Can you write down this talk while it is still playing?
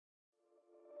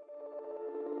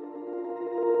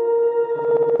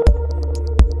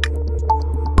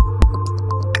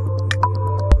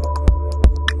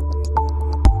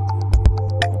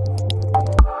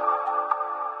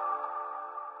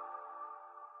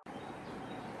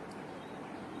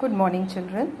Good morning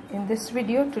children. In this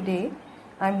video today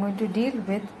I am going to deal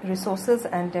with Resources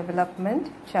and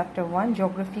Development, Chapter 1,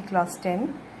 Geography Class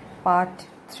 10, Part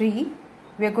 3.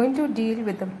 We are going to deal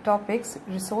with the topics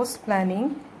Resource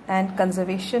Planning and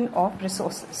Conservation of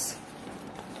Resources.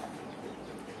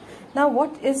 Now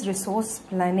what is resource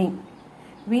planning?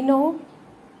 We know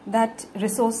that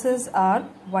resources are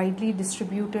widely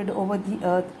distributed over the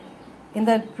earth. In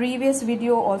the previous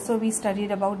video also we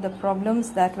studied about the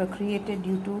problems that were created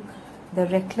due to the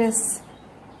reckless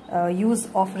use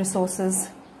of resources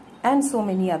and so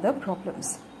many other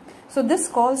problems. So this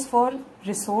calls for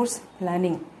resource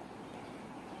planning.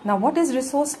 Now what is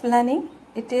resource planning?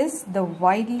 It is the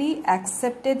widely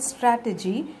accepted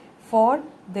strategy for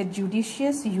the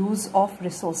judicious use of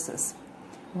resources,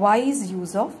 wise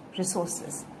use of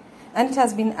resources, and it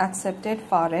has been accepted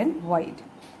far and wide.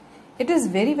 It is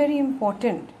very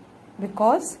important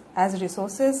because as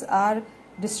resources are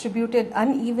distributed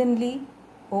unevenly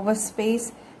over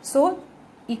space, so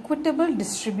equitable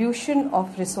distribution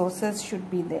of resources should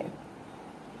be there.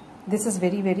 This is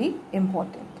very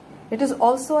important. It is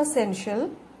also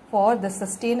essential for the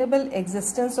sustainable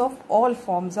existence of all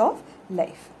forms of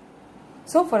life.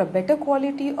 So for a better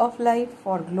quality of life,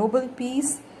 for global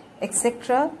peace,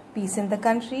 etc., peace in the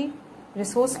country,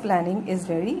 resource planning is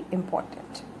very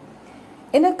important.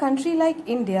 In a country like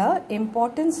India,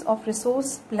 importance of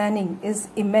resource planning is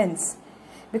immense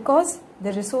because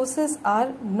the resources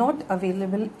are not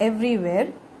available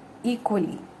everywhere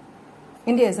equally.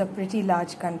 India is a pretty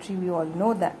large country, we all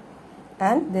know that,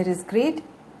 and there is great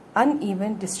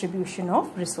uneven distribution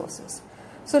of resources.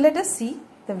 So let us see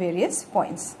the various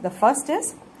points. The first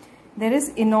is there is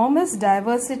enormous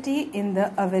diversity in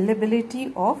the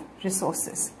availability of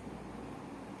resources.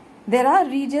 There are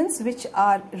regions which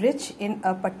are rich in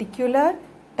a particular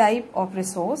type of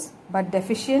resource but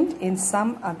deficient in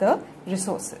some other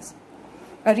resources.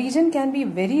 A region can be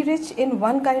very rich in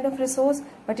one kind of resource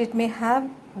but it may have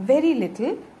very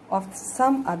little of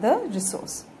some other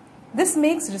resource. This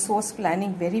makes resource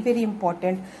planning very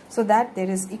important so that there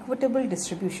is equitable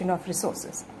distribution of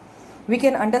resources. We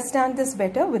can understand this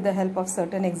better with the help of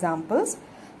certain examples.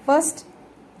 First,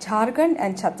 Jharkhand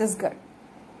and Chhattisgarh.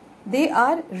 They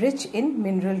are rich in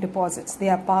mineral deposits. They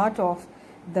are part of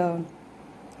the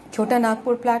Chota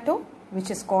Nagpur Plateau, which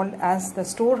is called as the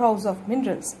storehouse of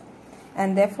minerals,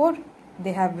 and therefore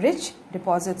they have rich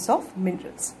deposits of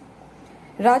minerals.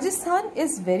 Rajasthan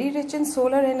is very rich in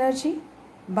solar energy,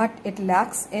 but it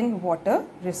lacks in water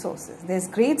resources. There is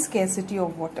great scarcity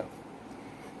of water.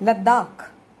 Ladakh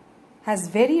has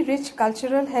very rich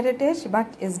cultural heritage but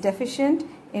is deficient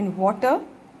in water,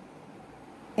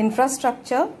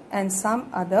 infrastructure and some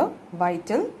other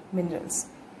vital minerals.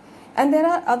 And there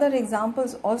are other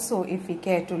examples also, if we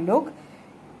care to look,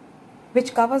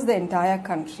 which covers the entire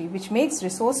country, which makes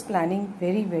resource planning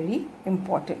very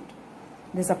important.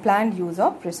 There is a planned use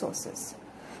of resources.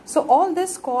 So all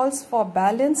this calls for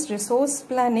balanced resource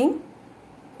planning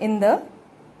in the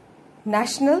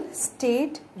national,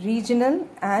 state, regional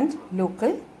and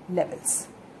local levels.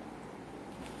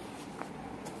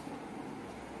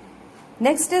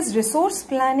 Next is resource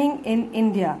planning in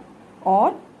India,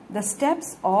 or the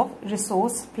steps of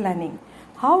resource planning.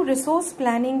 How resource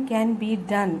planning can be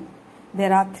done?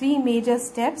 There are three major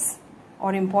steps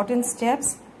or important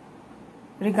steps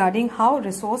regarding how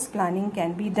resource planning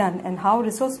can be done and how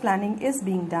resource planning is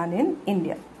being done in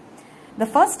India. The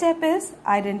first step is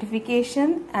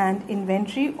identification and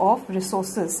inventory of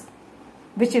resources,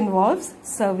 which involves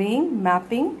surveying,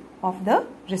 mapping of the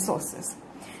resources.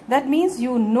 That means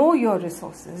you know your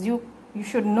resources. You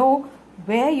should know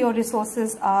where your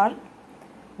resources are,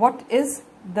 what is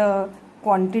the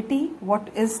quantity, what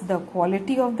is the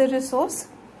quality of the resource,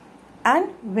 and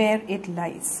where it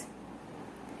lies.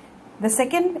 The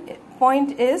second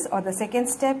point is, or the second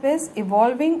step is,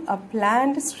 evolving a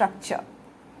planned structure,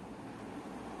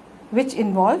 which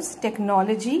involves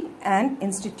technology and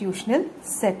institutional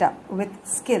setup with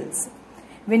skills.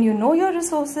 When you know your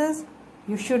resources,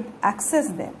 you should access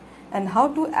them. And how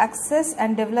to access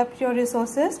and develop your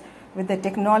resources? With the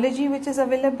technology which is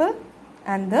available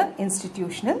and the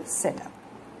institutional setup.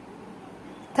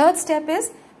 Third step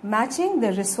is matching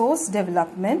the resource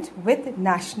development with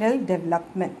national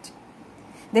development.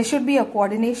 There should be a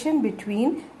coordination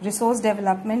between resource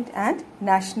development and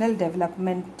national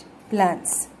development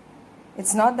plans.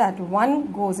 It's not that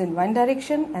one goes in one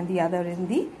direction and the other in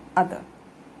the other.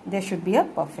 There should be a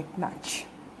perfect match.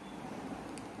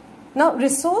 Now,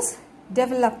 resource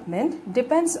development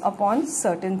depends upon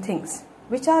certain things.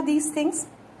 Which are these things?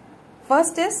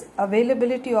 First is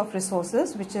availability of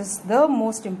resources, which is the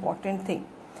most important thing.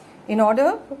 In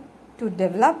order to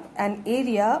develop an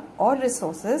area or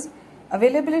resources,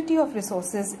 availability of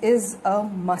resources is a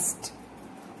must.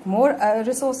 More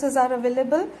resources are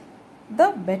available,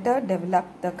 the better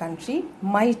developed the country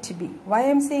might be. Why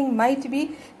I am saying might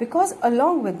be? Because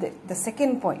along with it, the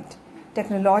second point,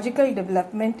 technological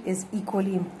development is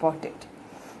equally important.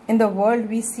 In the world,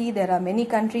 we see there are many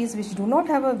countries which do not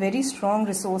have a very strong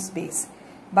resource base,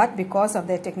 but because of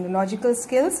their technological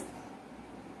skills,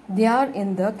 they are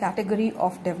in the category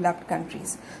of developed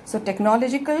countries. So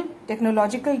technological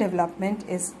development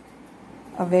is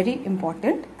a very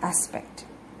important aspect.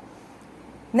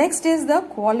 Next is the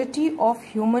quality of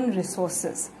human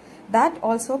resources. That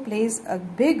also plays a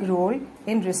big role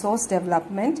in resource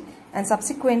development and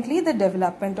subsequently the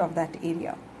development of that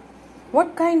area.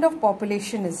 What kind of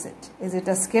population is it? Is it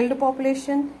a skilled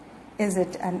population? Is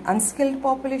it an unskilled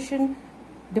population?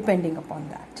 Depending upon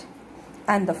that.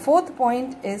 And the fourth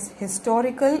point is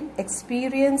historical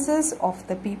experiences of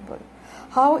the people.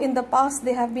 How in the past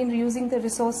they have been using the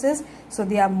resources, so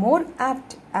they are more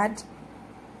apt at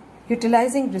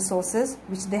utilizing resources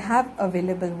which they have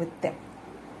available with them.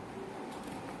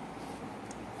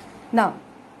 Now,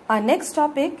 our next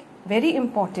topic, very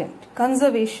important,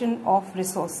 conservation of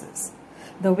resources.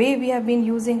 The way we have been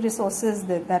using resources,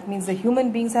 that means the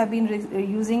human beings have been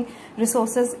using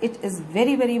resources, it is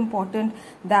very, very important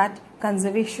that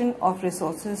conservation of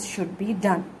resources should be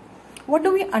done. What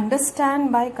do we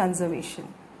understand by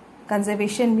conservation?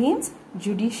 Conservation means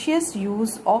judicious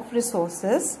use of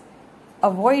resources,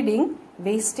 avoiding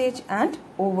wastage and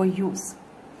overuse.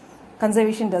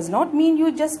 Conservation does not mean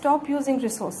you just stop using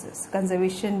resources.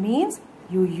 Conservation means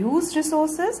you use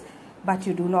resources, but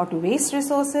you do not waste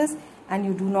resources and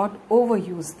you do not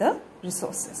overuse the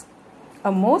resources.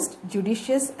 A most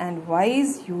judicious and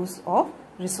wise use of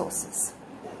resources.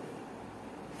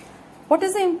 What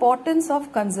is the importance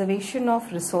of conservation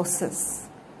of resources?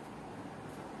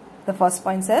 The first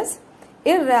point says,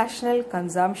 irrational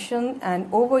consumption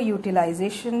and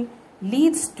overutilization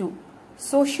leads to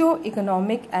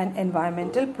socio-economic and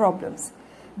environmental problems.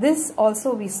 This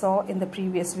also we saw in the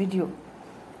previous video.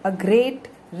 A great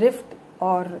rift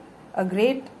or a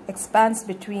great expanse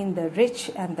between the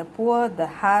rich and the poor, the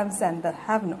haves and the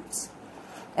have-nots.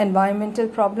 Environmental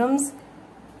problems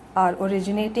are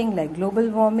originating like global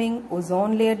warming,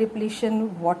 ozone layer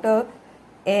depletion, water,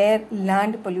 air,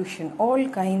 land pollution. All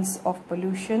kinds of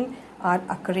pollution are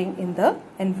occurring in the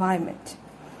environment.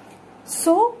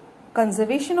 So,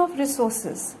 conservation of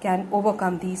resources can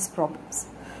overcome these problems.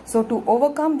 So, to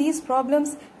overcome these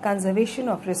problems, conservation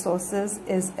of resources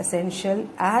is essential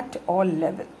at all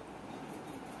levels.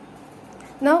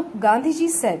 Now, Gandhiji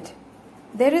said,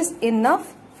 there is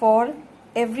enough for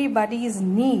everybody's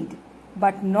need,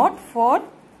 but not for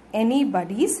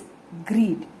anybody's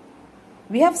greed.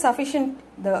 We have sufficient,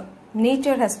 the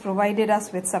nature has provided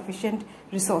us with sufficient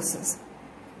resources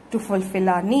to fulfill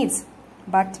our needs.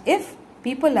 But if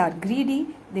people are greedy,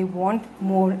 they want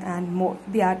more and more.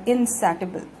 They are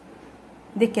insatiable.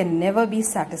 They can never be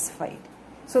satisfied.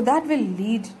 So that will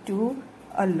lead to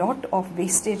a lot of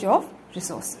wastage of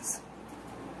resources.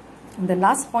 And the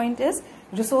last point is,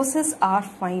 resources are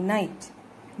finite.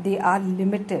 They are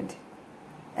limited.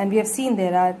 And we have seen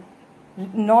there are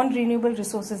non-renewable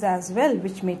resources as well,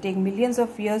 which may take millions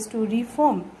of years to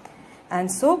reform.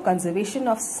 And so conservation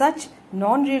of such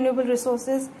non-renewable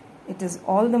resources, it is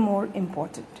all the more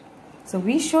important. So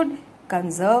we should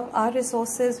conserve our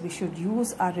resources, we should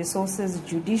use our resources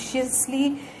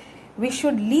judiciously, we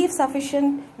should leave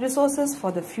sufficient resources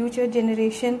for the future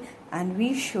generation, and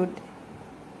we should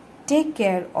take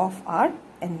care of our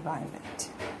environment.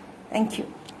 Thank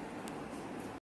you.